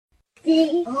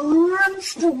the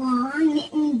Armstrong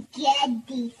and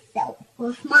Getty show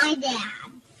with my dad,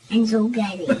 Enzo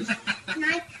Getty. And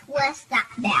I press that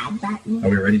bad button. Are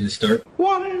we ready to start?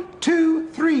 1, 2,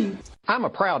 3. I'm a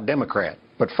proud Democrat,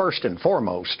 but first and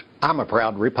foremost, I'm a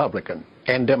proud Republican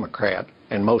and Democrat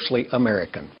and mostly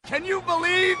American. Can you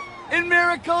believe in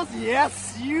miracles?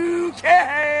 Yes, you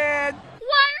can.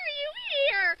 Why are you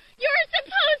here? You're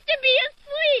supposed to be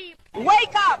asleep.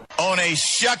 Wake up! On a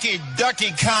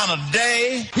shucky-ducky kind of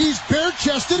day. He's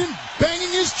bare-chested and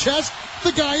banging his chest.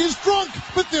 The guy is drunk,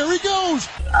 but there he goes.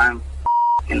 I'm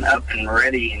up and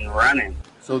ready and running.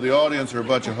 So the audience are a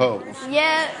bunch of hoes.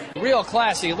 Yeah. Real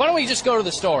classy. Why don't we just go to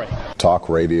the story? Talk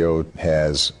radio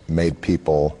has made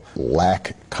people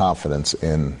lack confidence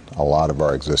in a lot of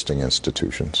our existing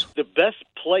institutions. The best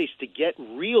place to get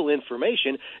real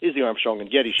information is the Armstrong and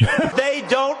Getty Show. They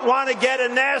don't want to get a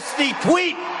nasty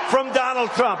tweet from Donald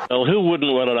Trump. Well, who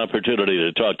wouldn't want an opportunity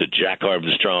to talk to Jack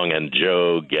Armstrong and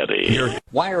Joe Getty?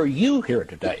 Why are you here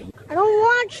today? I don't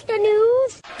watch the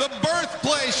news. The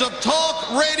birthplace of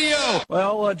talk radio.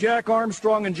 Well, Jack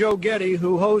Armstrong and Joe Getty,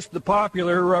 who host the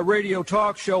popular radio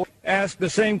talk show, asked the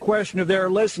same question of their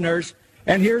listeners,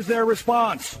 and here's their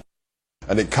response.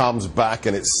 And it comes back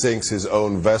and it sinks his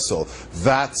own vessel.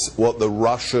 That's what the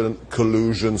Russian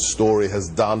collusion story has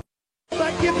done.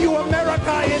 I give you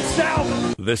America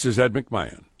itself. This is Ed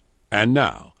McMahon. And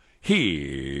now, here's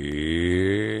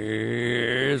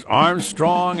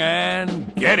Armstrong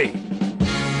and Getty.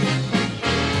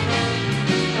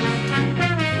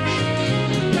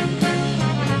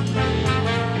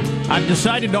 I've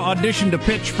decided to audition to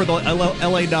pitch for the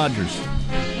L.A. Dodgers.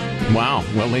 Wow.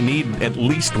 Well, they need at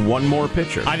least one more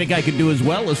pitcher. I think I could do as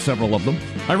well as several of them.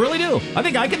 I really do. I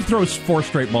think I could throw 4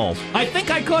 straight balls. I think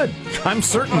I could. I'm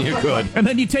certain you could. And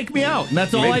then you take me out, and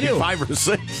that's all I do. 5 or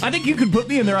 6. I think you could put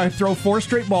me in there. I throw 4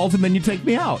 straight balls, and then you take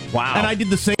me out. Wow. And I did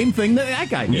the same thing that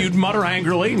guy did. You'd mutter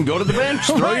angrily and go to the bench.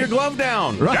 Throw your glove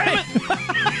down. Right.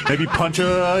 Maybe punch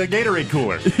a Gatorade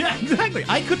cooler. Yeah, exactly.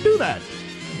 I could do that.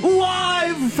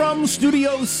 Live from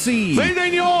Studio C. Sí,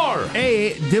 señor.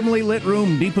 A dimly lit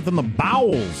room deep within the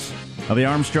bowels of the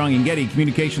Armstrong and Getty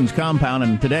Communications compound.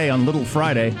 And today, on Little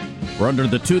Friday, we're under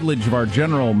the tutelage of our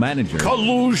general manager.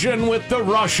 Collusion with the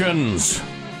Russians.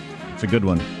 It's a good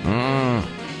one.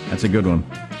 That's a good one.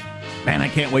 Man, I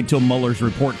can't wait till Mueller's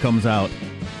report comes out.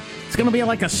 It's going to be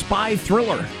like a spy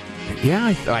thriller.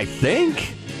 Yeah, I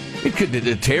think. It could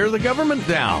tear the government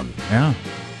down. Yeah.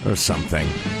 Or something.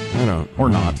 I don't. Or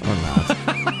not.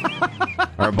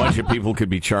 Or a bunch of people could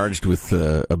be charged with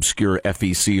obscure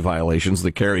FEC violations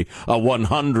that carry a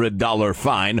 $100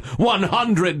 fine.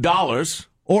 $100!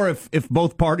 Or if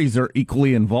both parties are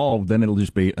equally involved, then it'll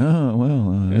just be,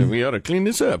 we ought to clean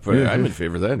this up. I'm in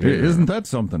favor of that. Isn't that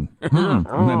something? And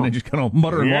then they just kind of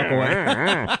mutter and walk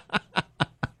away.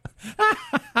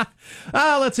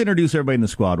 Let's introduce everybody in the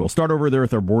squad. We'll start over there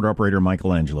with our board operator,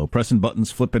 Michelangelo. Pressing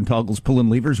buttons, flipping toggles, pulling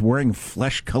levers, wearing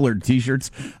flesh-colored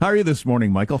T-shirts. How are you this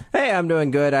morning, Michael? Hey, I'm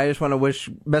doing good. I just want to wish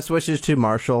best wishes to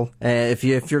Marshall. If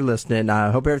you're listening,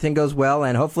 I hope everything goes well.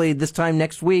 And hopefully this time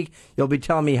next week, you'll be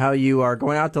telling me how you are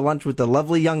going out to lunch with the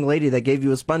lovely young lady that gave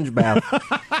you a sponge bath.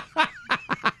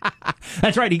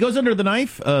 That's right. He goes under the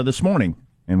knife this morning,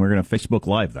 and we're going to Facebook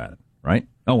Live that, right?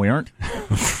 Oh, we aren't?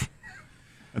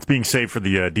 That's being saved for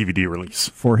the DVD release.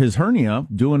 For his hernia,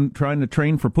 trying to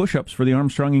train for push-ups for the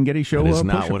Armstrong and Getty show. That is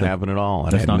not what happened at all.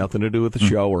 It had nothing to do with the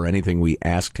show or anything we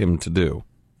asked him to do.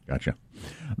 Gotcha.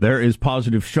 There is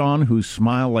positive Sean, whose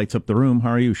smile lights up the room.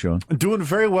 How are you, Sean? Doing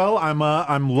very well.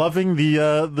 I'm loving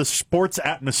the sports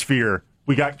atmosphere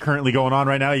we got currently going on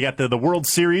right now. You got the World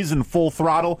Series in full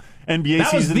throttle. NBA season.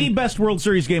 That was the best World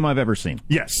Series game I've ever seen.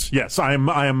 Yes. I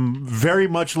am very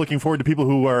much looking forward to people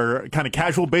who are kind of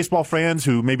casual baseball fans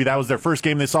who maybe that was their first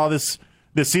game they saw this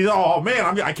season. Oh,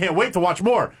 man, I can't wait to watch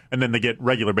more. And then they get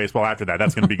regular baseball after that.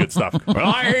 That's going to be good stuff. Well,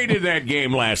 I hated that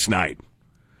game last night.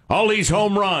 All these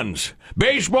home runs.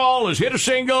 Baseball is hit a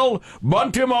single,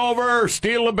 bunt him over,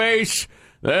 steal a base,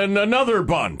 then another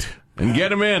bunt, and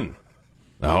get him in.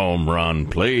 The home run,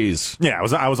 please. Yeah,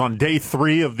 I was on day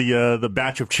 3 of the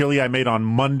batch of chili I made on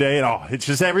Monday. Oh, it's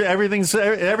just everything's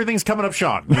coming up,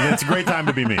 Sean. I mean, it's a great time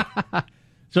to be me.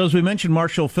 So as we mentioned,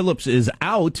 Marshall Phillips is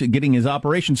out getting his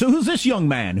operation. So who's this young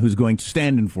man who's going to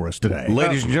stand in for us today?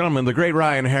 Ladies and gentlemen, the great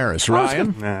Ryan Harris.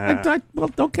 Ryan? Well,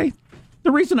 okay.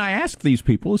 The reason I ask these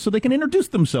people is so they can introduce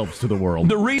themselves to the world.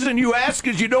 The reason you ask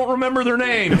is you don't remember their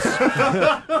names.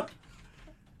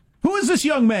 Who is this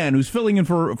young man who's filling in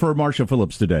for Marshall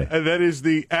Phillips today? And that is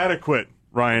the adequate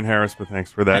Ryan Harris, but thanks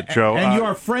for that, Joe. And you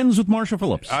are friends with Marshall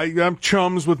Phillips. I'm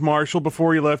chums with Marshall.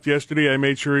 Before he left yesterday, I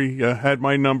made sure he had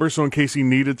my number, so in case he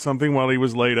needed something while he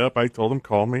was laid up, I told him,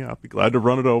 call me. I'll be glad to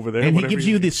run it over there. And he gives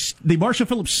you the Marshall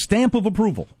Phillips stamp of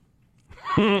approval.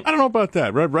 I don't know about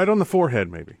that. Right on the forehead,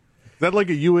 maybe. Is that like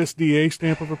a USDA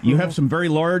stamp of approval? You have some very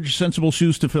large, sensible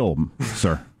shoes to fill,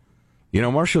 sir. You know,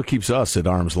 Marshall keeps us at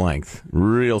arm's length,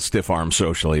 real stiff arm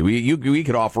socially. We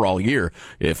could offer all year.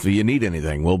 If you need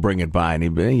anything, we'll bring it by.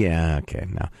 And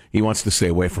no. He wants to stay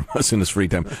away from us in his free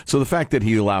time. So the fact that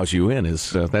he allows you in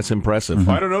that's impressive. Mm-hmm.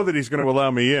 I don't know that he's going to allow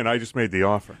me in. I just made the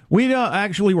offer. We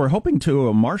actually were hoping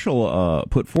to. Marshall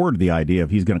put forward the idea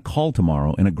of he's going to call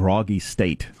tomorrow in a groggy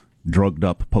state, drugged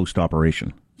up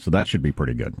post-operation. So that should be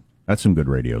pretty good. That's some good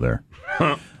radio there.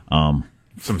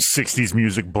 Some 60s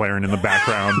music blaring in the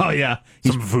background. Oh, yeah.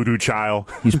 Some voodoo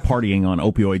child. He's partying on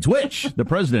opioids, which the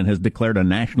president has declared a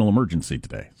national emergency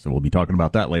today. So we'll be talking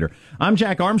about that later. I'm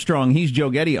Jack Armstrong. He's Joe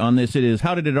Getty. On this, it is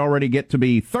How Did It Already Get to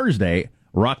Be Thursday,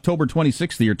 October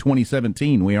 26th, the year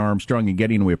 2017. We are Armstrong and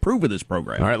Getty, and we approve of this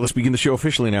program. All right, let's begin the show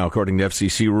officially now, according to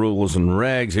FCC rules and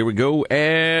regs. Here we go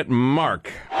at Mark.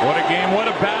 What a game, what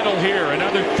a battle here.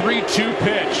 Another 3-2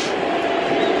 pitch.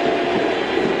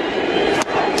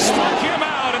 Struck him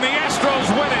out, and the Astros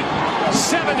win it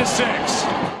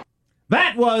 7-6.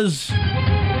 That was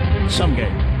some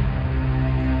game.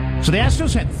 So the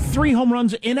Astros had 3 home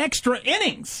runs in extra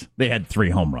innings. They had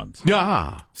 3 home runs.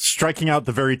 Yeah. Striking out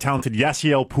the very talented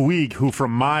Yasiel Puig, who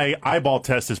from my eyeball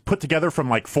test is put together from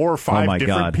like 4 or 5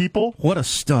 different people. What a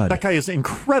stud. That guy is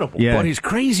incredible. Yeah. But he's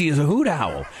crazy as a hoot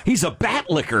owl. He's a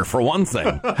bat licker, for one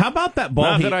thing. How about that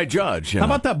ball? Not that I judge. How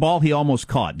about that ball he almost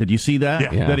caught? Did you see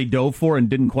that? Yeah. That he dove for and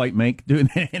didn't quite make?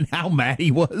 And how mad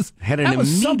he was? Had an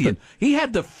immediate. He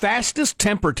had the fastest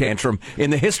temper tantrum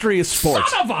in the history of sports.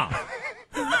 Son of a...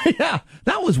 Yeah,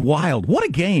 that was wild. What a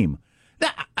game.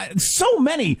 So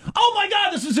many. Oh, my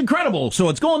God, this is incredible. So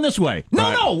it's going this way.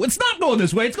 No, it's not going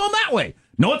this way. It's going that way.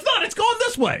 No, it's not. It's going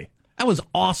this way. That was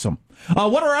awesome.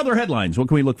 What are other headlines? What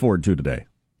can we look forward to today?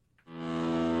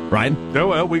 Ryan? Oh,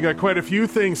 well, we got quite a few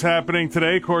things happening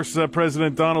today. Of course,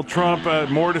 President Donald Trump,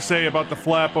 more to say about the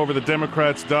flap over the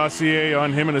Democrats' dossier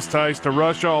on him and his ties to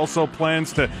Russia. Also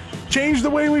plans to change the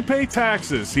way we pay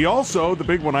taxes. He also, the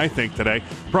big one I think today,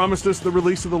 promised us the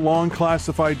release of the long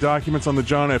classified documents on the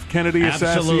John F. Kennedy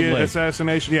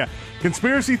assassination. Yeah,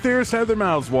 conspiracy theorists have their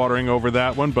mouths watering over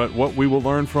that one, but what we will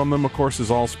learn from them, of course,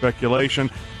 is all speculation.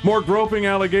 More groping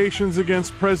allegations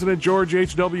against President George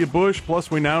H.W. Bush, plus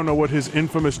we now know what his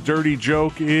infamous dirty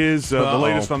joke is. The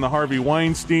latest on the Harvey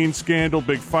Weinstein scandal,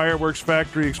 big fireworks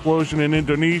factory explosion in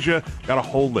Indonesia. Got a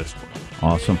whole list.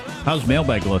 Awesome. How's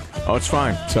mailbag look? Oh, it's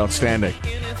fine. It's outstanding.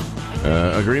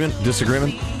 Agreement?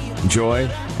 Disagreement? Joy?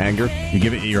 Anger? You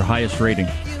give it your highest rating.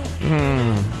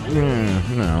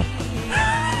 No.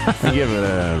 I give it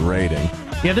a rating.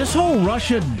 Yeah, this whole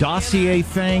Russia dossier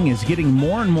thing is getting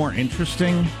more and more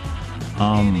interesting.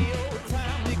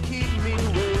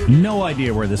 No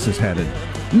idea where this is headed.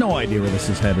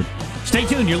 Stay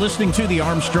tuned. You're listening to the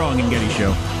Armstrong and Getty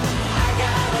Show.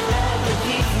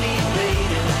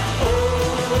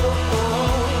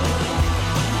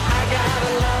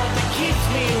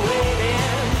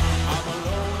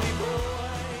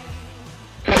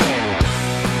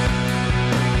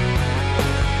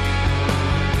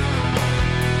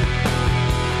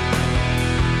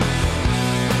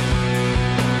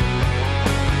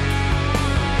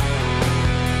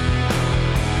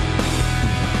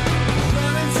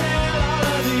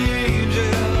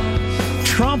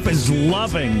 Trump is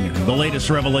loving the latest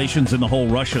revelations in the whole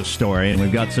Russia story, and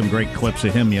we've got some great clips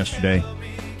of him yesterday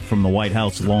from the White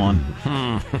House lawn.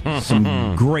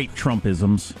 Some great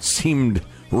Trumpisms. Seemed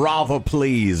rather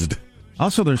pleased.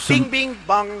 Also, there's some... Bing, bing,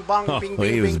 bong, bong, bing,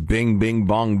 bing, he was bing, bing,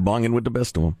 bong, bonging with the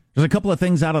best of them. There's a couple of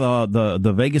things out of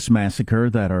the Vegas massacre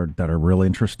that are real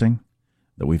interesting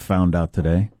that we found out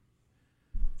today.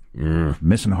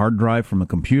 Missing hard drive from a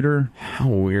computer. How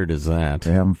weird is that?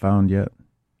 They haven't found yet.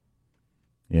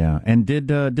 Yeah, and did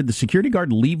the security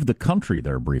guard leave the country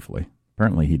there briefly?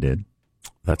 Apparently he did.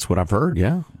 That's what I've heard,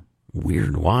 yeah.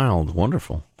 Weird, wild,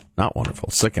 wonderful. Not wonderful,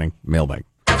 sickening. Mailbag.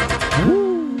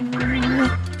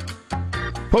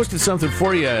 Posted something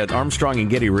for you at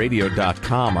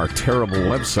ArmstrongandGettyRadio.com, our terrible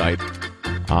website.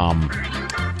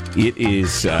 It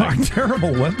is... our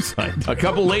terrible website. A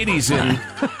couple ladies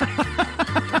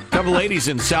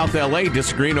in South L.A.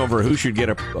 disagreeing over who should get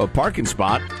a parking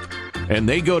spot, and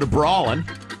they go to brawling.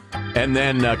 And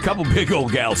then a couple big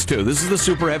old gals, too. This is the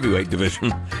super heavyweight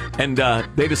division. And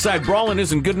they decide brawling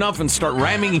isn't good enough and start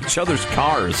ramming each other's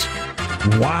cars.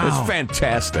 Wow. It's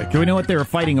fantastic. Do we know what they were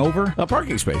fighting over? A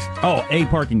parking space. Oh, a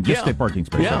parking space.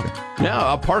 Okay.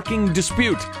 Yeah, a parking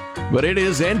dispute. But it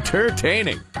is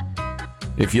entertaining.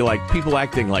 If you like people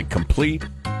acting like complete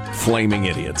flaming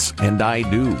idiots. And I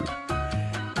do.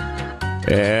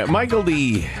 Michael,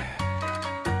 the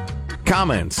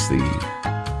comments,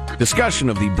 the discussion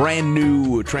of the brand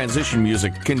new transition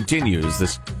music continues.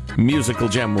 This musical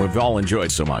gem we've all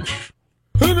enjoyed so much.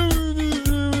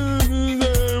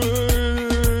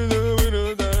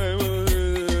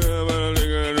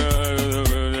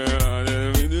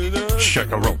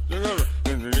 Shaka-room.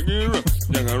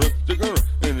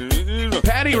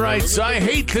 Patty writes, I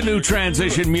hate the new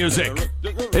transition music.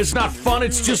 It's not fun,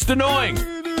 it's just annoying.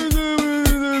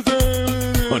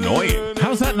 Annoying?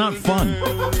 How's that not fun?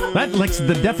 That likes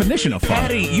the definition of fun.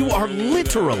 Patty, you are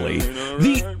literally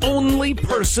the only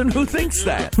person who thinks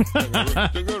that.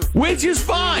 Which is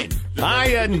fine.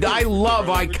 I love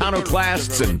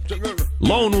iconoclasts and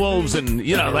lone wolves and,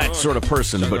 that sort of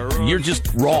person, but you're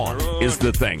just wrong, is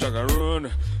the thing.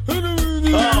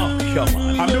 Oh, come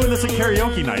on. I'm doing this at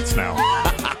karaoke nights now.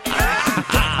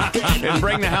 And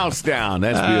bring the house down.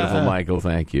 That's beautiful, Michael.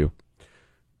 Thank you.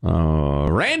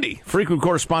 Randy, frequent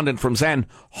correspondent from San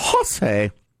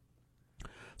Jose,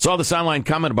 saw the sideline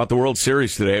comment about the World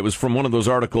Series today. It was from one of those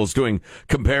articles doing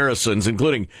comparisons,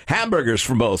 including hamburgers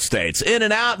from both states.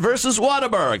 In-N-Out versus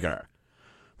Whataburger.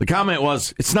 The comment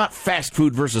was, it's not fast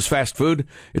food versus fast food.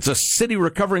 It's a city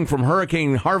recovering from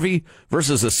Hurricane Harvey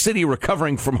versus a city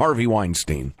recovering from Harvey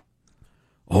Weinstein.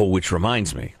 Oh, which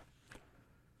reminds me.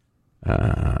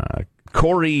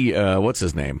 Corey, what's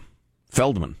his name?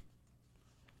 Feldman.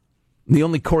 The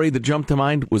only Corey that jumped to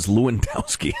mind was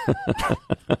Lewandowski.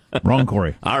 Wrong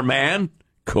Corey. Our man,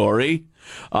 Corey.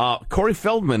 Corey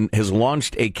Feldman has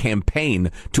launched a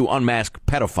campaign to unmask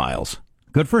pedophiles.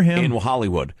 Good for him. In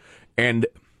Hollywood. And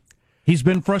he's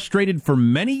been frustrated for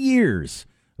many years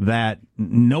that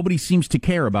nobody seems to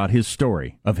care about his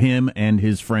story of him and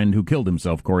his friend who killed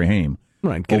himself, Corey Haim.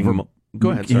 Right.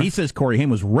 Go ahead, sir. He says Corey Haim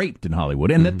was raped in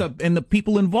Hollywood, and that the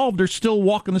people involved are still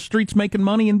walking the streets making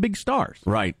money and big stars.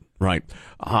 Right.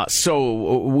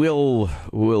 So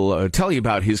we'll tell you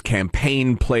about his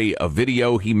campaign, play a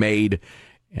video he made,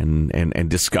 and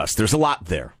discuss. There's a lot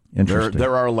there. Interesting.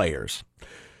 There are layers.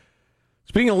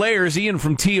 Speaking of layers, Ian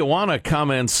from Tijuana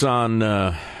comments on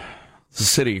the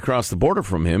city across the border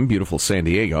from him, beautiful San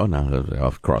Diego. Now,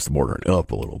 across the border and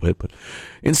up a little bit. But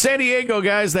in San Diego,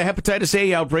 guys, the hepatitis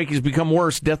A outbreak has become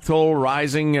worse. Death toll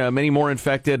rising, many more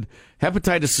infected.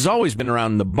 Hepatitis has always been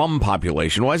around the bum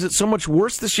population. Why is it so much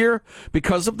worse this year?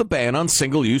 Because of the ban on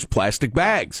single-use plastic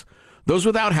bags. Those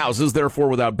without houses, therefore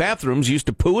without bathrooms, used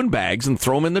to poo in bags and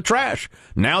throw them in the trash.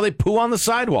 Now they poo on the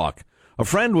sidewalk. A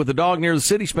friend with a dog near the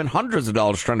city spent hundreds of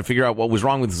dollars trying to figure out what was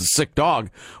wrong with his sick dog.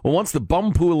 Well, once the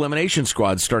bum poo elimination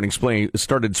squad started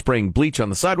spraying bleach on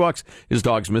the sidewalks, his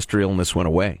dog's mystery illness went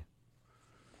away.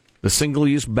 The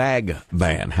single-use bag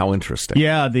ban. How interesting.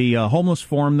 Yeah, the homeless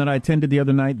forum that I attended the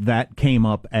other night, that came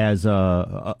up as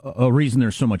a reason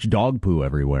there's so much dog poo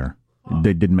everywhere.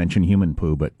 They didn't mention human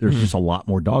poo, but there's just a lot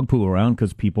more dog poo around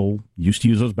because people used to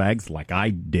use those bags like I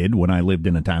did when I lived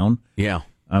in a town. Yeah.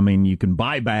 I mean, you can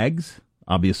buy bags,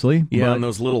 obviously. Yeah, and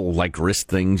those little, wrist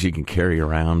things you can carry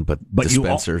around, but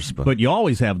dispensers. But you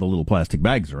always have the little plastic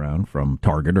bags around from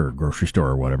Target or grocery store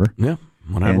or whatever. Yeah.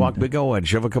 When I walk Big O, I'd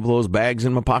shove a couple of those bags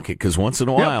in my pocket because once in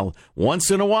a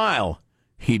while,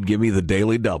 he'd give me the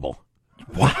daily double.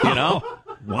 Wow.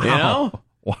 Wow.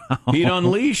 He'd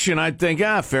unleash, and I'd think,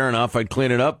 fair enough. I'd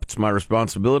clean it up. It's my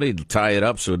responsibility to tie it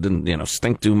up so it didn't,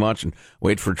 stink too much and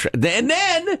wait for... And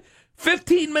then,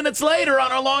 15 minutes later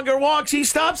on our longer walks, he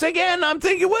stops again. I'm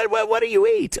thinking, what do you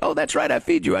eat? Oh, that's right. I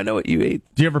feed you. I know what you eat.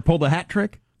 Do you ever pull the hat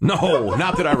trick? No,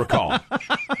 not that I recall.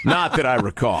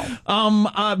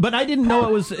 But I didn't know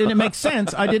it was, and it makes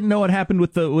sense. I didn't know it happened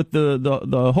with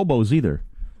the hobos either.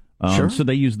 Sure. So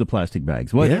they used the plastic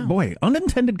bags. Well, yeah. Boy,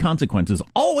 unintended consequences,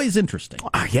 always interesting.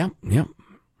 Yeah.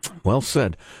 Well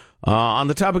said. On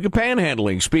the topic of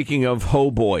panhandling, speaking of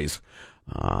ho boys,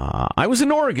 I was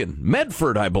in Oregon,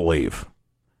 Medford, I believe.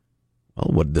 Well,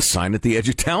 what did the sign at the edge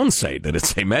of town say? Did it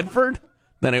say Medford?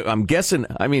 Then I'm guessing,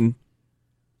 if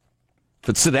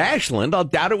it said Ashland, I'll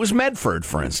doubt it was Medford,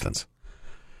 for instance.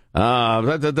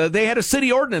 They had a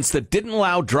city ordinance that didn't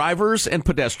allow drivers and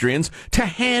pedestrians to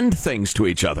hand things to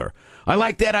each other. I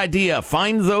like that idea.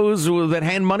 Find those that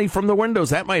hand money from the windows.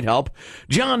 That might help.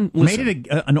 John, listen. Made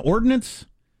it an ordinance?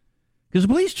 Because the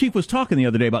police chief was talking the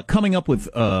other day about coming up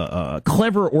with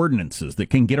clever ordinances that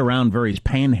can get around various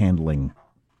panhandling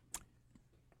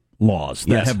laws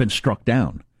that have been struck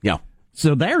down. Yeah.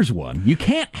 So there's one. You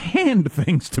can't hand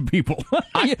things to people.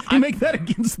 You make that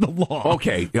against the law.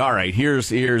 Okay, all right. Here's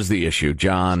the issue,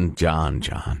 John.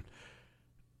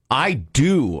 I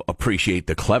do appreciate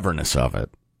the cleverness of it.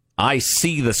 I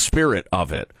see the spirit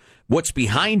of it. What's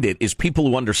behind it is people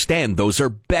who understand those are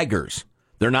beggars.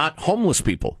 They're not homeless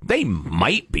people. They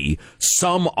might be.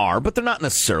 Some are, but they're not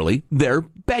necessarily. They're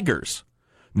beggars.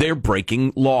 They're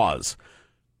breaking laws.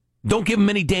 Don't give them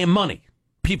any damn money.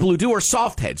 People who do are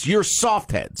soft heads. You're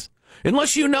soft heads.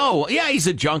 Unless you know, yeah, he's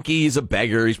a junkie, he's a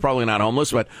beggar, he's probably not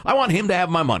homeless, but I want him to have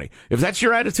my money. If that's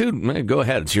your attitude, go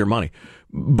ahead, it's your money.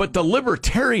 But the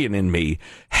libertarian in me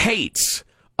hates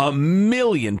a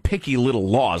million picky little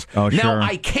laws. Oh, sure. Now,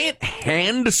 I can't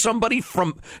hand somebody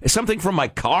something from my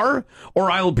car,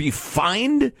 or I'll be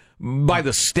fined by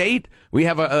the state. We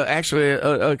have actually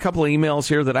a couple of emails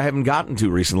here that I haven't gotten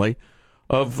to recently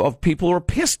of people who are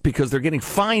pissed because they're getting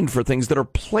fined for things that are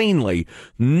plainly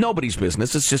nobody's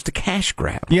business. It's just a cash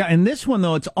grab. Yeah, and this one,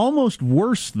 though, it's almost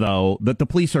worse, though, that the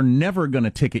police are never going to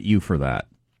ticket you for that.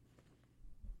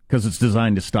 Because it's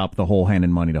designed to stop the whole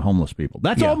handing money to homeless people.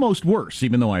 That's almost worse,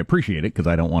 even though I appreciate it, because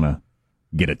I don't want to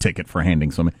get a ticket for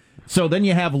handing something. So then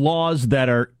you have laws that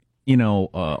are,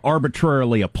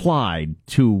 arbitrarily applied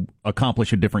to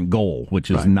accomplish a different goal,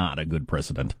 which is not a good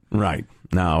precedent. Right.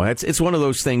 No, it's one of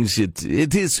those things.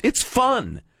 It's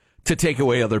fun to take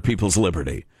away other people's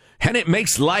liberty, and it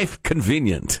makes life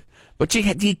convenient. But you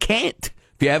can't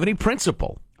if you have any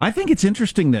principle. I think it's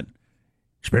interesting that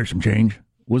spare some change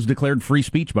was declared free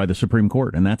speech by the Supreme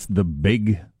Court, and that's the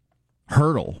big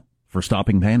hurdle for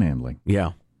stopping panhandling.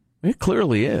 Yeah, it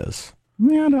clearly is.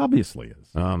 Yeah, it obviously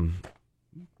is.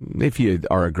 If you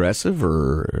are aggressive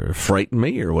or frighten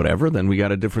me or whatever, then we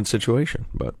got a different situation.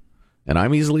 And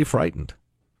I'm easily frightened.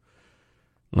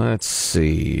 Let's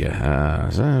see.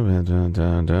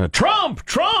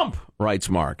 Trump, writes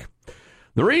Mark.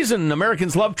 The reason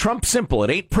Americans love Trump, simple. It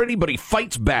ain't pretty, but he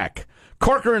fights back.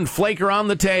 Corker and Flake are on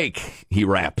the take, he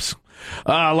raps.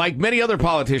 Like many other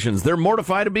politicians, they're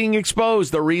mortified of being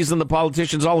exposed. The reason the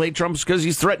politicians all hate Trump is because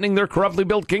he's threatening their corruptly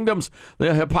built kingdoms.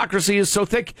 The hypocrisy is so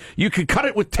thick, you could cut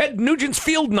it with Ted Nugent's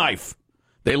field knife.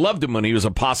 They loved him when he was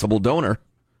a possible donor.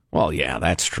 Well, yeah,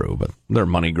 that's true, but they're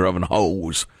money-grubbing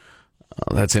hoes.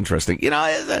 That's interesting.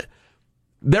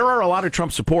 There are a lot of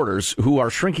Trump supporters who are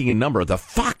shrinking in number. The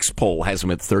Fox poll has him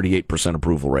at 38%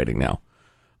 approval rating now.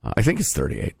 I think it's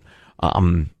 38.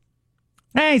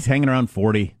 He's hanging around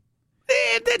 40.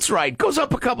 That's right. Goes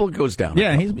up a couple, goes down.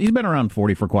 Yeah, he's been around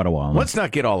 40 for quite a while. Let's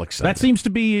not get all excited. That seems to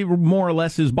be more or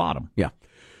less his bottom. Yeah.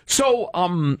 So,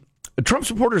 Trump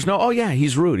supporters know,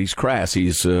 he's rude, he's crass,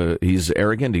 he's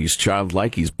arrogant, he's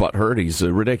childlike, he's butthurt, he's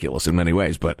ridiculous in many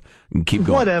ways, but keep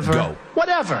going.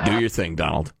 Whatever. Do your thing,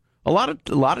 Donald. A lot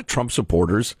of Trump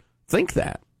supporters think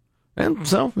that. And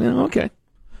so, okay.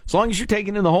 As long as you're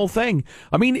taking in the whole thing.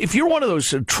 I mean, if you're one of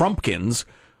those Trumpkins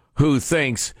who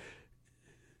thinks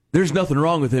there's nothing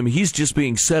wrong with him, he's just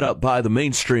being set up by the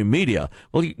mainstream media,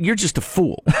 well, you're just a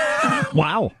fool.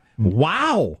 Wow.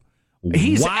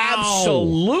 He's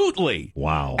absolutely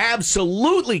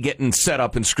getting set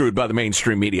up and screwed by the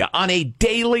mainstream media on a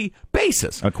daily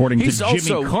basis. According to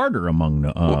Jimmy Carter, among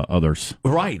others.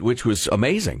 Right, which was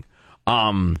amazing.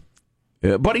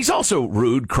 But he's also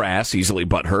rude, crass, easily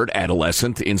butthurt,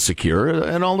 adolescent, insecure,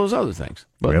 and all those other things.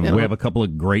 But, we have a couple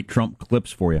of great Trump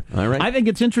clips for you. All right. I think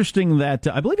it's interesting that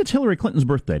I believe it's Hillary Clinton's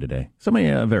birthday today. Somebody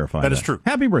verify that is true.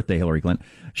 Happy birthday, Hillary Clinton.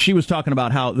 She was talking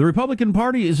about how the Republican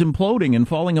Party is imploding and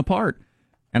falling apart.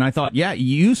 And I thought, yeah,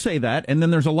 you say that, and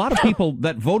then there's a lot of people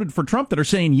that voted for Trump that are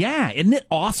saying, yeah, isn't it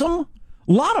awesome?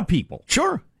 A lot of people.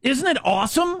 Sure. Isn't it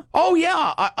awesome? Oh,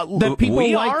 yeah. That people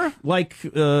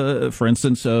for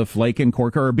instance, Flake and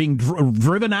Corker are being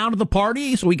driven out of the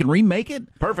party so we can remake it.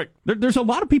 Perfect. There's a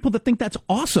lot of people that think that's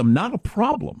awesome, not a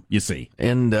problem, you see.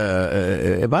 And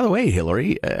by the way,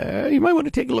 Hillary, you might want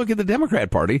to take a look at the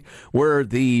Democrat Party, where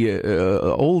the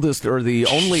oldest or the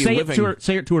only living...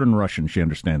 Say it to her in Russian. She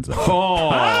understands that.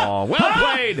 Oh, well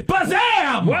played.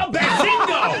 Bazam! Well,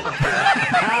 Bazingo!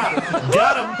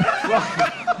 Got him.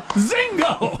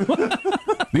 Zingo!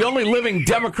 The only living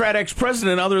Democrat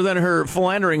ex-president other than her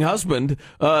philandering husband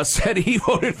said he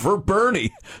voted for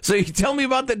Bernie. So you tell me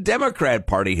about the Democrat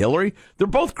Party, Hillary. They're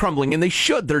both crumbling, and they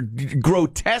should. They're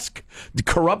grotesque,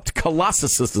 corrupt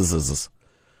colossuses.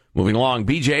 Moving along,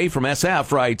 BJ from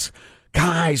SF writes,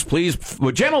 guys, please,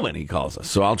 gentlemen, he calls us,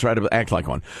 so I'll try to act like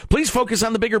one. Please focus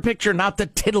on the bigger picture, not the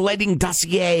titillating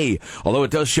dossier. Although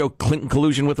it does show Clinton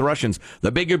collusion with the Russians.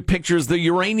 The bigger picture is the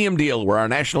uranium deal, where our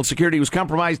national security was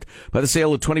compromised by the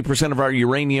sale of 20% of our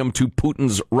uranium to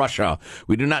Putin's Russia.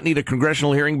 We do not need a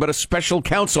congressional hearing, but a special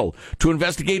counsel to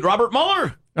investigate Robert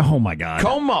Mueller. Oh, my God.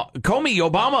 Comey,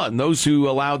 Obama, and those who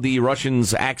allowed the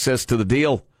Russians access to the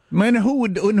deal. Man, who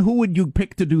would you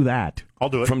pick to do that? I'll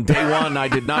do it. From day one, I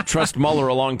did not trust Mueller,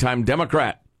 a longtime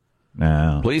Democrat.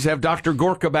 No. Please have Dr.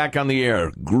 Gorka back on the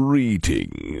air.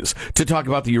 Greetings. To talk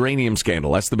about the uranium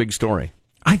scandal. That's the big story.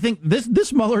 I think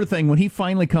this Mueller thing, when he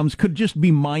finally comes, could just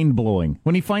be mind-blowing.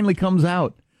 When he finally comes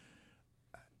out.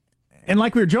 And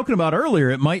like we were joking about earlier,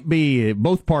 it might be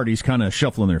both parties kind of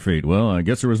shuffling their feet. Well, I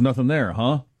guess there was nothing there,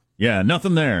 huh? Yeah,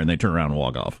 nothing there. And they turn around and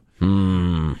walk off.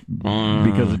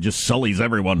 Because it just sullies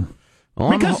everyone.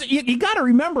 Because you got to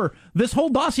remember, this whole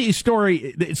dossier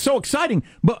story, it's so exciting,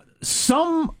 but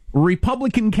some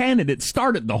Republican candidate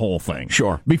started the whole thing.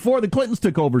 Sure. Before the Clintons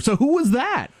took over. So who was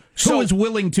that? Who is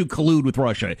willing to collude with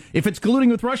Russia? If it's colluding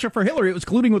with Russia for Hillary, it was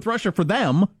colluding with Russia for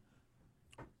them.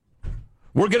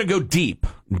 We're going to go deep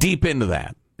into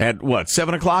that. At what,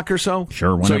 7 o'clock or so?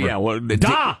 Sure, whenever. So, yeah, well,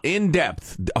 in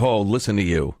depth. Oh, listen to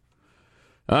you.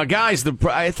 Guys,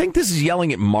 I think this is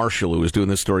yelling at Marshall, who was doing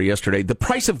this story yesterday. The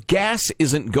price of gas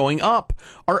isn't going up.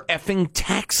 Our effing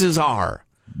taxes are.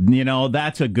 You know,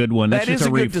 that's a good one. That's that just is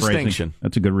a good rephrasing. distinction.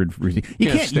 That's a good rephrasing.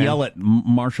 You can't yell at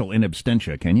Marshall in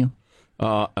absentia, can you? In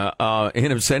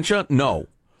absentia? No.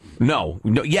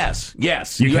 Yes.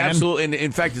 You absolutely.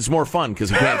 In fact, it's more fun because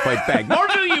he can't fight back.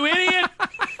 Marshall, you idiot!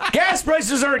 Gas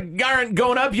prices aren't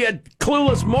going up yet,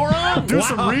 clueless moron. Do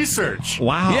some research.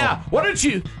 Wow. Yeah. Why don't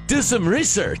you do some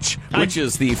research? Which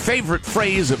is the favorite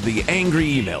phrase of the angry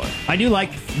emailer. I do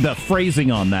like the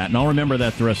phrasing on that, and I'll remember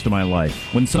that the rest of my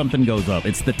life. When something goes up,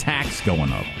 it's the tax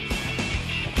going up.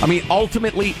 I mean,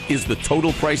 ultimately, is the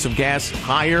total price of gas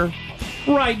higher?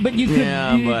 Right, but you could...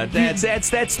 Yeah, but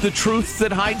that's the truth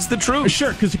that hides the truth.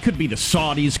 Sure, because it could be the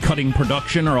Saudis cutting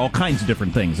production or all kinds of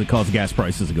different things that cause gas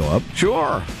prices to go up.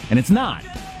 Sure. And it's not.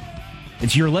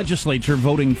 It's your legislature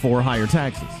voting for higher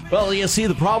taxes. Well, you see,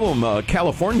 the problem,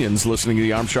 Californians listening to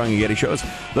the Armstrong and Getty shows,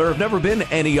 there have never been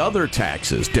any other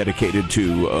taxes dedicated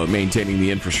to maintaining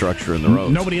the infrastructure in the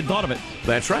roads. Nobody had thought of it.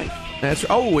 That's right.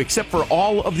 Except for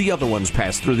all of the other ones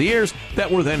passed through the years that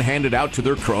were then handed out to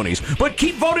their cronies. But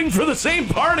keep voting for the same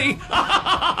party.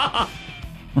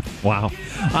 Wow.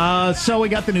 So we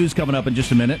got the news coming up in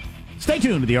just a minute. Stay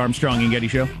tuned to the Armstrong and Getty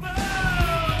Show.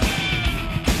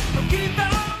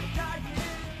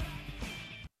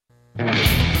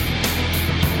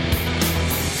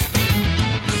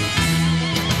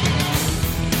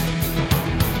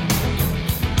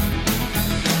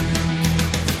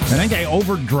 I think I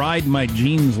over-dried my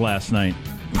jeans last night.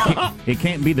 It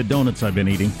can't be the donuts I've been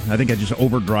eating. I think I just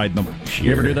over-dried them. Sure.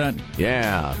 You ever do that?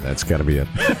 Yeah, that's got to be it.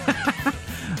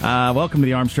 Welcome to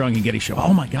the Armstrong and Getty Show.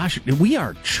 Oh, my gosh, we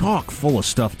are chock full of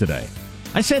stuff today.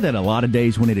 I say that a lot of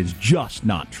days when it is just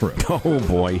not true. Oh,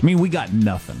 boy. I mean, we got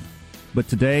nothing. But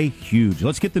today, huge.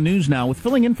 Let's get the news now with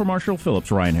filling in for Marshall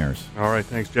Phillips, Ryan Harris. All right,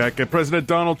 thanks, Jack. President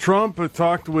Donald Trump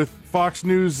talked with Fox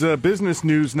News Business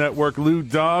News Network Lou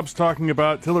Dobbs, talking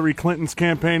about Hillary Clinton's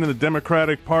campaign and the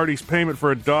Democratic Party's payment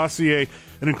for a dossier.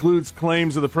 It includes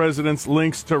claims of the president's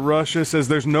links to Russia, says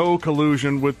there's no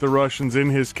collusion with the Russians in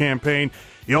his campaign.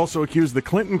 He also accused the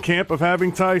Clinton camp of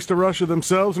having ties to Russia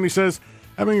themselves, and he says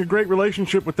having a great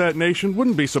relationship with that nation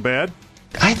wouldn't be so bad.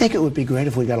 I think it would be great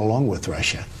if we got along with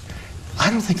Russia. I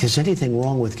don't think there's anything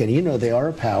wrong with getting, you know, they are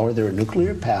a power, they're a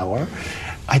nuclear power.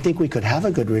 I think we could have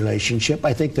a good relationship.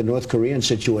 I think the North Korean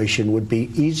situation would be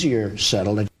easier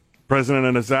settled. The president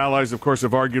and his allies, of course,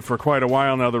 have argued for quite a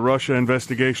while now the Russia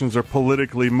investigations are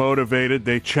politically motivated.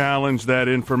 They challenge that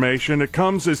information. It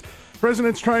comes as the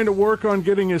president's trying to work on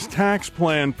getting his tax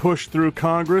plan pushed through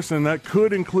Congress, and that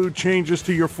could include changes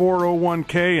to your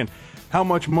 401k and how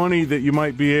much money that you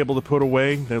might be able to put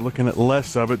away. They're looking at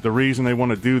less of it. The reason they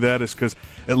want to do that is because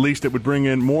at least it would bring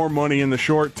in more money in the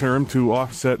short term to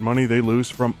offset money they lose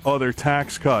from other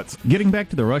tax cuts. Getting back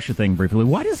to the Russia thing briefly,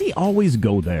 why does he always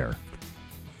go there?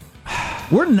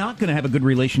 We're not going to have a good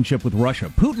relationship with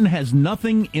Russia. Putin has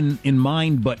nothing in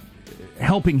mind but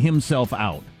helping himself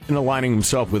out. And aligning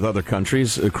himself with other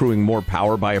countries, accruing more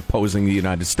power by opposing the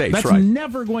United States. That's right.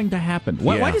 never going to happen.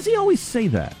 Why does he always say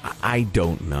that? I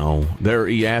don't know.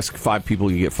 You ask 5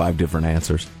 people, you get 5 different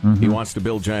answers. Mm-hmm. He wants to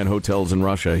build giant hotels in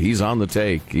Russia. He's on the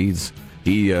take. He's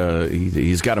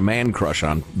got a man crush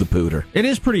on the pooter. It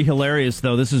is pretty hilarious,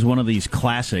 though. This is one of these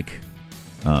classic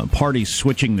parties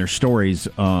switching their stories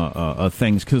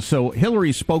things. So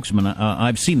Hillary's spokesman,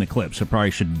 I've seen the clips. I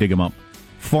probably should dig them up.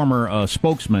 Former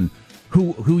spokesman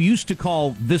who used to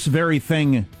call this very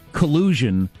thing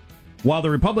collusion while the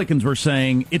Republicans were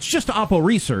saying it's just Oppo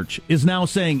research, is now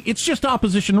saying it's just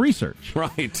opposition research.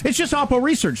 Right. It's just Oppo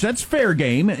research. That's fair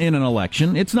game in an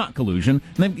election. It's not collusion.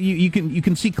 And then you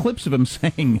can see clips of him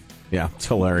saying, yeah, it's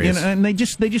hilarious. And they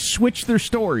just switch their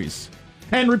stories.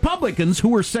 And Republicans who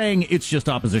were saying it's just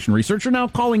opposition research are now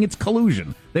calling it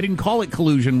collusion. They didn't call it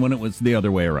collusion when it was the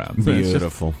other way around. So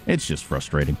Beautiful. It's just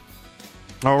frustrating.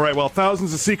 All right, well,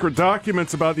 thousands of secret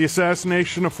documents about the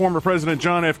assassination of former President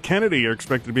John F. Kennedy are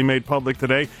expected to be made public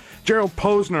today. Gerald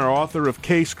Posner, author of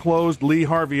Case Closed, Lee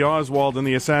Harvey Oswald and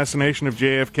the Assassination of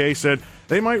JFK, said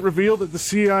they might reveal that the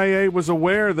CIA was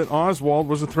aware that Oswald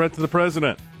was a threat to the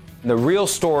president. The real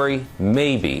story,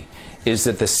 maybe, is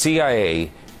that the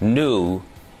CIA knew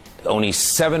only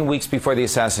 7 weeks before the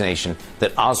assassination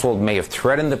that Oswald may have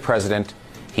threatened the president.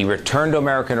 He returned to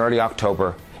America in early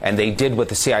October, and they did what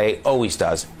the CIA always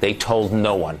does. They told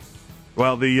no one.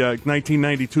 Well, the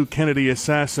 1992 Kennedy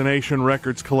Assassination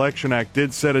Records Collection Act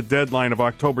did set a deadline of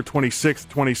October 26,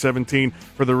 2017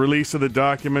 for the release of the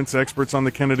documents. Experts on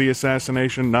the Kennedy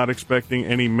assassination not expecting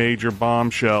any major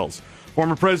bombshells.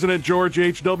 Former President George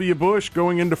H.W. Bush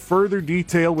going into further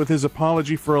detail with his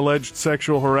apology for alleged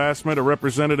sexual harassment. A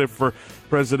representative for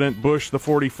President Bush the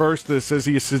 41st says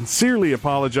he sincerely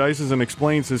apologizes and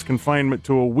explains his confinement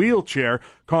to a wheelchair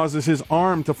causes his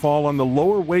arm to fall on the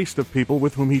lower waist of people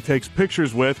with whom he takes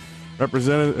pictures with.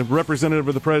 Representative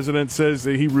of the president says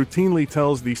that he routinely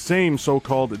tells the same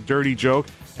so-called dirty joke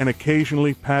and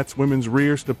occasionally pats women's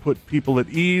rears to put people at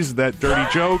ease. That dirty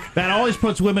joke. That always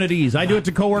puts women at ease. I do it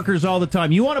to coworkers all the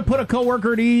time. You want to put a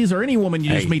coworker at ease, or any woman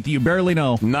you just meet that you barely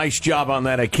know. Nice job on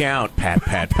that account. Pat.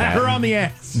 Pat her on the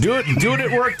ass. Do it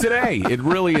at work today. It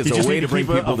really is a way to bring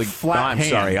people to flat hand.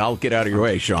 Sorry, I'll get out of your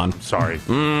way, Sean. Sorry.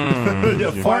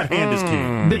 Flat hand is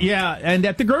key. Yeah, and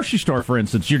at the grocery store, for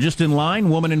instance, you're just in line,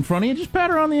 woman in front of you, just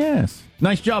pat her on the ass.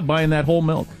 Nice job buying that whole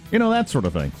milk. You know, that sort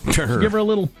of thing. Sure. Just give her a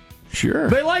little... Sure.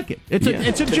 They like it.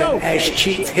 It's a joke.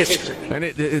 And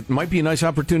it might be a nice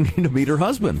opportunity to meet her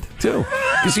husband, too,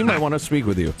 because he might want to speak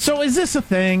with you. So is this a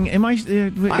thing?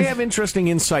 I have interesting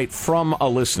insight from a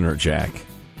listener, Jack.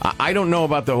 I don't know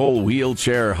about the whole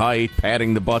wheelchair height,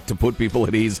 patting the butt to put people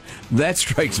at ease. That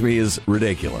strikes me as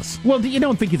ridiculous. Well, you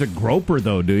don't think he's a groper,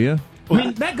 though, do you? I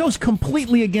mean, that goes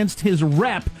completely against his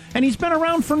rep, and he's been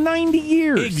around for 90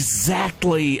 years.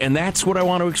 Exactly, and that's what I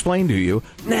want to explain to you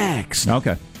next.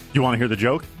 Okay. You want to hear the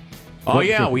joke? Oh,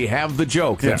 yeah, we have the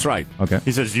joke. That's right. Okay.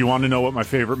 He says, do you want to know who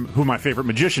my favorite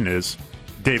magician is?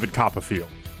 David Copperfield.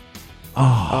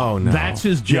 Oh, no. That's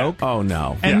his joke? Yeah. Oh,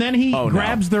 no. And then he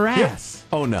grabs their ass.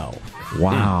 Yeah. Oh, no.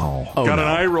 Wow. Got an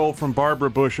eye roll from Barbara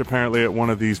Bush, apparently, at one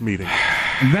of these meetings.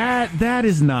 That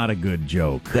is not a good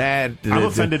joke. I'm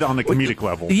offended on the comedic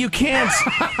level. You can't...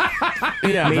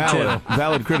 Yeah,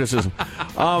 valid criticism.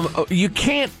 You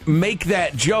can't make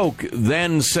that joke,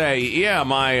 then say, yeah,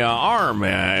 my arm,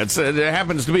 it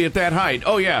happens to be at that height.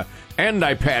 Oh, yeah, and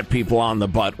I pat people on the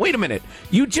butt. Wait a minute.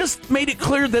 You just made it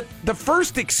clear that the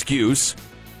first excuse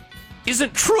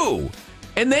isn't true.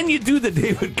 And then you do the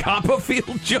David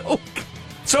Copperfield joke.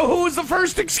 So who was the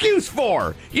first excuse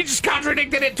for? You just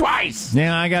contradicted it twice.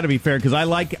 Yeah, I got to be fair, because I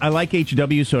like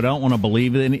HW, so I don't want to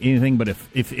believe in anything. But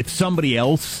if somebody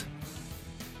else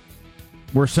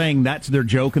were saying that's their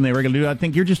joke and they were going to do it, I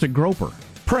think you're just a groper.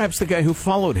 Perhaps the guy who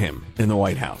followed him in the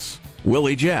White House,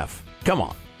 Willie Jeff. Come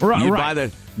on. Right. Buy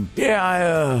the...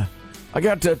 Yeah, I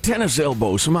got tennis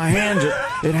elbows, so my hands,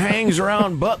 it hangs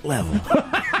around butt level.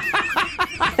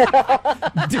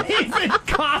 David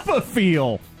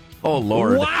Copperfield. Oh,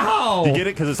 Lord. Wow. You get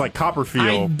it? Because it's like Copperfield.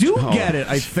 I do get it,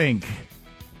 I think.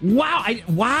 Wow.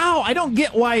 I don't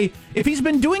get why, if he's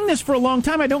been doing this for a long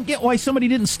time, I don't get why somebody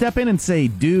didn't step in and say,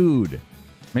 dude,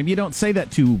 maybe you don't say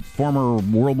that to former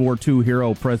World War II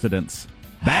hero presidents.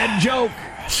 Bad joke.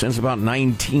 Since about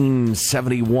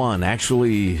 1971,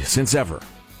 actually, since ever.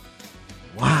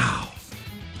 Wow.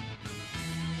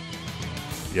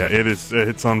 Yeah,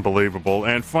 it's unbelievable.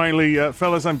 And finally,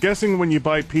 fellas, I'm guessing when you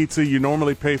buy pizza, you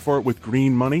normally pay for it with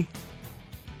green money,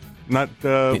 not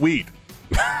weed.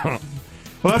 Well,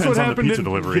 that's what happened in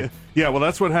delivery. Yeah, well,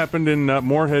 that's what happened in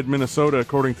Moorhead, Minnesota,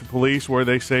 according to police, where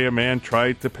they say a man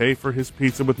tried to pay for his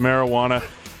pizza with marijuana.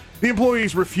 The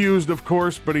employees refused, of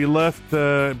course, but he left,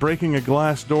 breaking a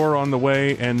glass door on the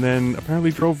way, and then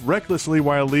apparently drove recklessly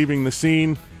while leaving the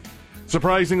scene.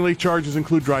 Surprisingly, charges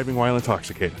include driving while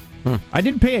intoxicated. I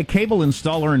did pay a cable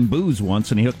installer in booze once,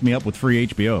 and he hooked me up with free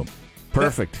HBO.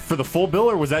 Perfect. For the full bill,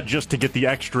 or was that just to get the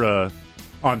extra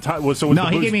on top? No,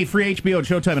 he gave me free HBO and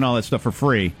Showtime and all that stuff for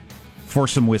free for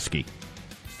some whiskey.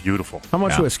 Beautiful. How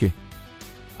much whiskey?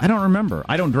 I don't remember.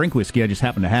 I don't drink whiskey. I just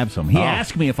happen to have some. He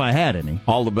asked me if I had any.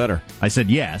 All the better. I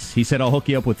said yes. He said I'll hook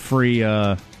you up with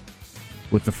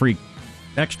the free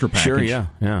extra package. Sure,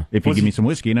 yeah. If you give me some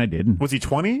whiskey, and I did. Was he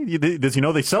 20? Does he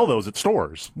know they sell those at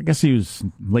stores? I guess he was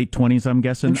late 20s, I'm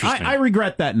guessing. Interesting. I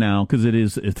regret that now because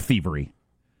it's thievery.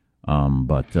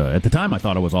 But at the time, I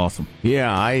thought it was awesome.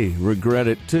 Yeah, I regret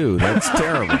it too. That's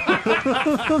terrible.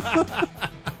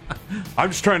 I'm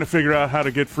just trying to figure out how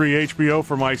to get free HBO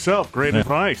for myself. Great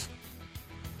advice.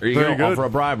 There you Very go. good. Offer a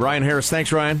bribe. Ryan Harris,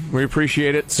 thanks, Ryan. We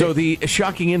appreciate it. So the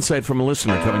shocking insight from a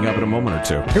listener coming up in a moment or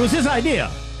two. It was his idea.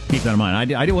 Keep that in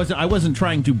mind. I wasn't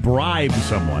trying to bribe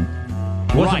someone.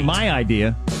 It wasn't my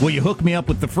idea. Will you hook me up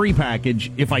with the free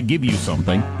package if I give you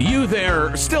something? You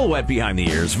there, still wet behind the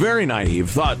ears, very naive,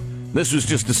 thought this was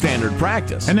just a standard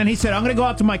practice. And then he said, I'm going to go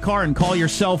out to my car and call your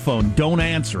cell phone. Don't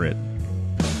answer it.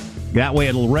 That way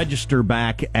it'll register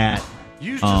back at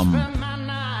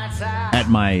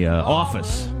my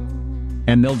office.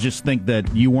 And they'll just think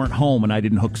that you weren't home and I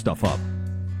didn't hook stuff up.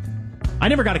 I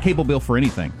never got a cable bill for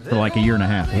anything for like a year and a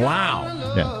half.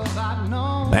 Wow.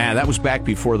 Yeah. Man, that was back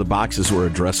before the boxes were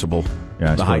addressable.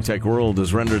 Yeah, the high-tech world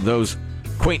has rendered those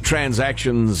quaint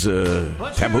transactions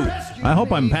taboo. I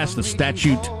hope I'm past the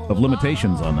statute of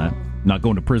limitations on that. Not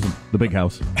going to prison, the big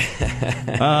house.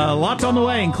 Lots on the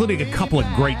way, including a couple of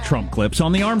great Trump clips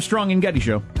on the Armstrong and Getty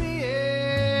Show.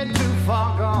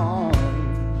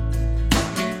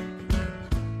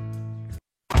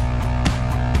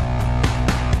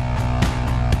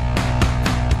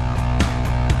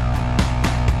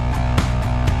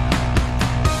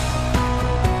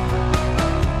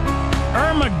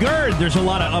 Gerd, there's a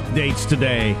lot of updates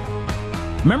today.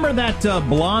 Remember that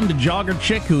blonde jogger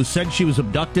chick who said she was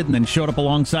abducted and then showed up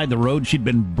alongside the road? She'd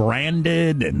been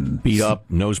branded and beat up,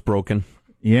 nose broken.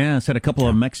 Yeah, said a couple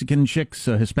of Mexican chicks,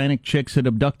 Hispanic chicks had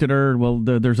abducted her. Well,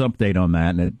 there's an update on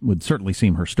that, and it would certainly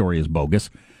seem her story is bogus.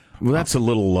 Well, that's a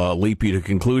little leapy to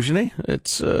conclusion, eh?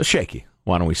 It's shaky.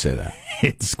 Why don't we say that?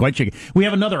 It's quite shaky. We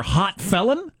have another hot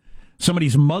felon.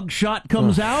 Somebody's mugshot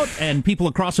comes out, and people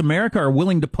across America are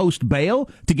willing to post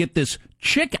bail to get this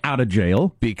chick out of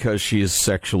jail because she is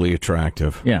sexually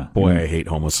attractive. Yeah, boy, I hate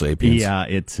Homo sapiens. Yeah,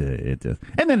 it is.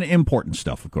 And then important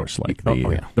stuff, of course, like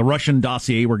the Russian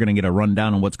dossier. We're going to get a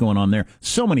rundown on what's going on there.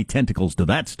 So many tentacles to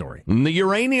that story. And the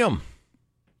uranium.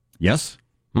 Yes.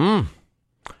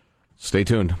 Stay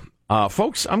tuned.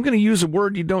 Folks, I'm going to use a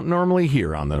word you don't normally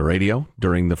hear on the radio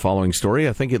during the following story.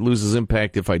 I think it loses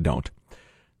impact if I don't.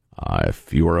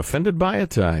 If you are offended by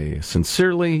it, I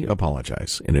sincerely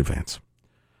apologize in advance.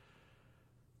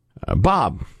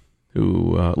 Bob,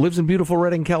 who lives in beautiful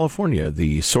Redding, California,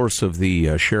 the source of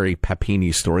the Sherry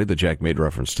Papini story that Jack made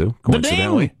reference to,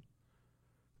 coincidentally.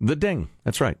 The Ding.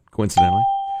 That's right, coincidentally.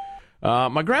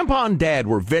 My grandpa and dad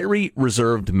were very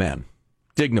reserved men,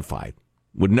 dignified,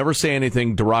 would never say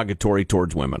anything derogatory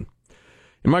towards women.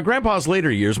 In my grandpa's later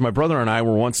years, my brother and I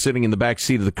were once sitting in the back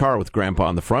seat of the car with Grandpa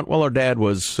in the front while our dad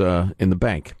was in the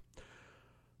bank.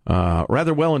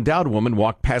 Rather well-endowed woman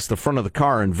walked past the front of the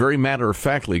car and very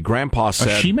matter-of-factly, Grandpa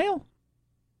said... A she-male?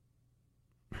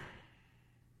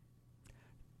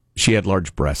 She had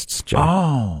large breasts, John.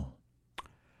 Oh.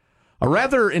 A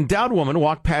rather endowed woman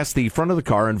walked past the front of the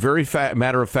car and very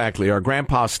matter-of-factly, our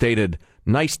Grandpa stated,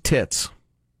 "Nice tits."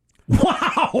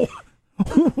 Wow!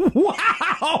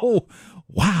 Wow!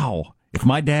 Wow. If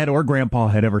my dad or Grandpa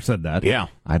had ever said that,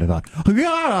 I'd have thought,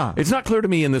 yeah. It's not clear to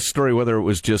me in this story whether it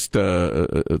was just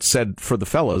said for the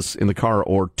fellas in the car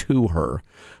or to her.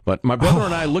 But my brother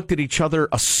and I looked at each other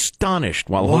astonished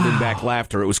while holding back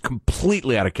laughter. It was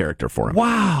completely out of character for him.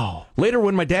 Wow. Later,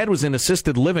 when my dad was in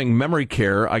assisted living memory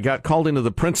care, I got called into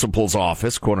the principal's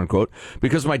office, quote unquote,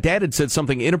 because my dad had said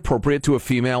something inappropriate to a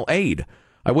female aide.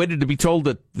 I waited to be told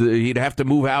that he'd have to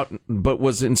move out, but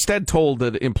was instead told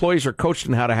that employees are coached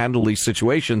in how to handle these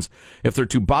situations. If they're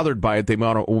too bothered by it, they may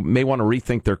want to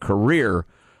rethink their career.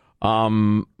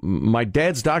 My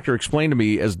dad's doctor explained to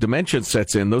me, as dementia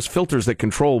sets in, those filters that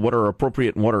control what are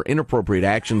appropriate and what are inappropriate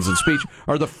actions and speech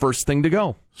are the first thing to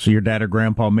go. So your dad or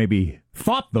Grandpa maybe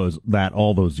thought that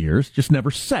all those years, just never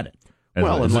said it.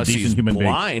 Unless he's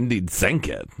blind, he'd think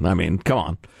it. I mean, come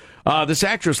on. This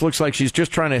actress looks like she's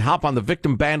just trying to hop on the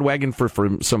victim bandwagon for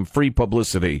some free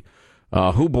publicity.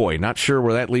 Hoo boy, not sure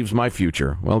where that leaves my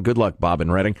future. Well, good luck, Bob in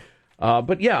Redding.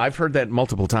 But yeah, I've heard that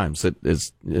multiple times. That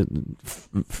is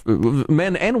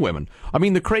men and women. I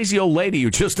mean, the crazy old lady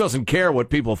who just doesn't care what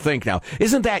people think now.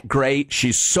 Isn't that great?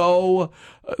 She's so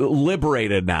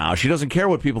liberated now. She doesn't care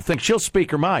what people think. She'll speak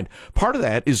her mind. Part of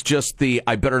that is just the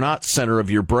I better not center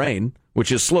of your brain,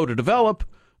 which is slow to develop.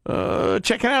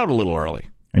 Check it out a little early.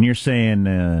 And you're saying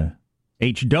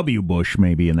H.W. Bush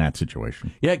maybe in that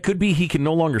situation. Yeah, it could be he can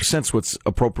no longer sense what's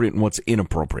appropriate and what's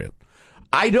inappropriate.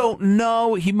 I don't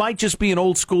know. He might just be an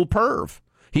old school perv.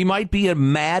 He might be a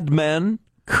Mad Men.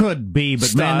 Could be, but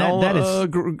style, man, that is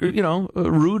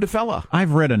rude fella.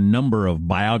 I've read a number of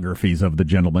biographies of the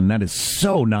gentleman. That is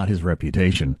so not his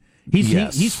reputation.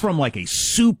 He's from like a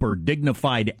super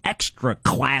dignified, extra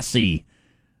classy,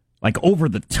 like over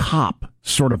the top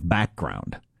sort of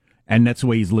background, and that's the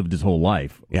way he's lived his whole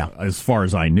life. Yeah, as far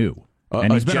as I knew,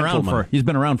 and he's been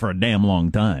around for a damn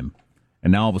long time.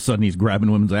 And now all of a sudden he's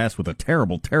grabbing women's ass with a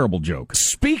terrible, terrible joke.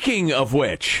 Speaking of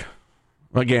which,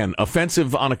 again,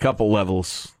 offensive on a couple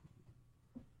levels,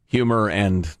 humor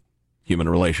and human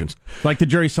relations. Like the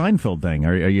Jerry Seinfeld thing.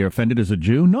 Are you offended as a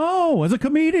Jew? No, as a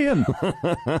comedian.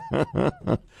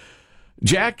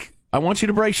 Jack, I want you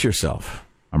to brace yourself.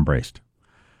 I'm braced.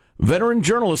 Veteran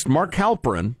journalist Mark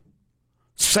Halperin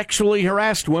sexually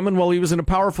harassed women while he was in a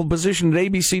powerful position at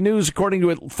ABC News, according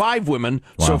to 5 women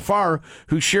so far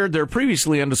who shared their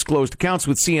previously undisclosed accounts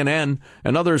with CNN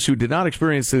and others who did not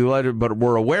experience the letter but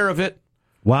were aware of it.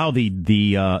 Wow,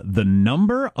 the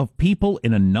number of people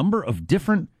in a number of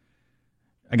different...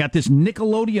 I got this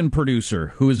Nickelodeon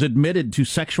producer who has admitted to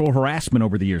sexual harassment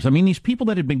over the years. I mean, these people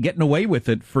that had been getting away with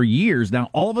it for years, now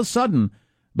all of a sudden,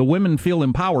 the women feel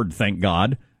empowered, thank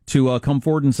God, to come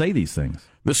forward and say these things.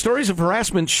 The stories of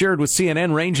harassment shared with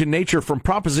CNN range in nature from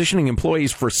propositioning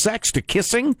employees for sex to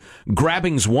kissing,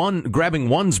 grabbing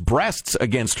one's breasts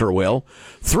against her will.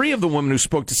 3 of the women who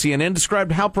spoke to CNN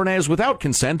described Halperin as, without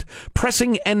consent,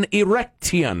 pressing an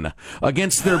erection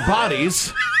against their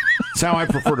bodies. That's how I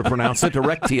prefer to pronounce it,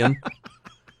 erection.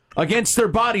 Against their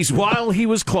bodies while he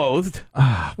was clothed.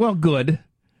 Well, good.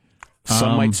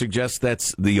 Some might suggest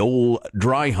that's the old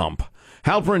dry hump.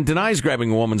 Halperin denies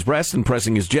grabbing a woman's breast and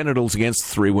pressing his genitals against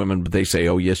 3 women, but they say,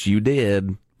 oh, yes, you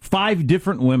did. 5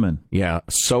 different women. Yeah,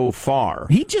 so far.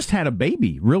 He just had a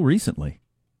baby real recently.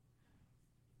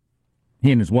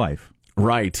 He and his wife.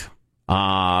 Right.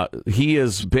 He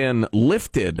has been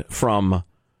lifted from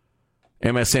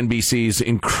MSNBC's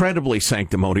incredibly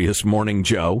sanctimonious Morning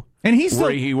Joe, and where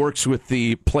he works with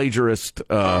the plagiarist,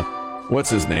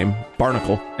 what's his name?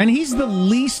 Barnacle. And he's the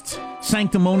least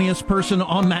sanctimonious person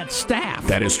on that staff.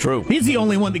 That is true. He's the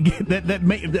only one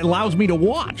that allows me to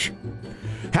watch.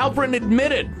 Halperin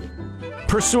admitted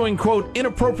pursuing, quote,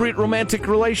 inappropriate romantic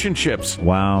relationships.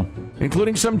 Wow.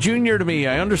 Including some junior to me.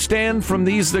 I understand from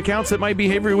these accounts that my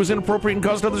behavior was inappropriate and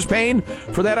caused others pain.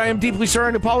 For that, I am deeply sorry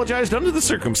and apologized under the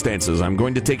circumstances. I'm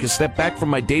going to take a step back from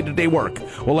my day-to-day work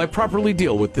while I properly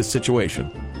deal with this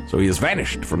situation. So he has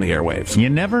vanished from the airwaves. You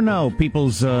never know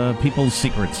people's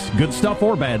secrets. Good stuff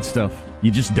or bad stuff.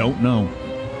 You just don't know.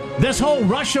 This whole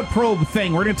Russia probe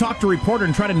thing, we're going to talk to a reporter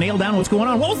and try to nail down what's going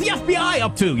on. What was the FBI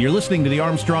up to? You're listening to the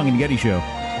Armstrong and Getty Show.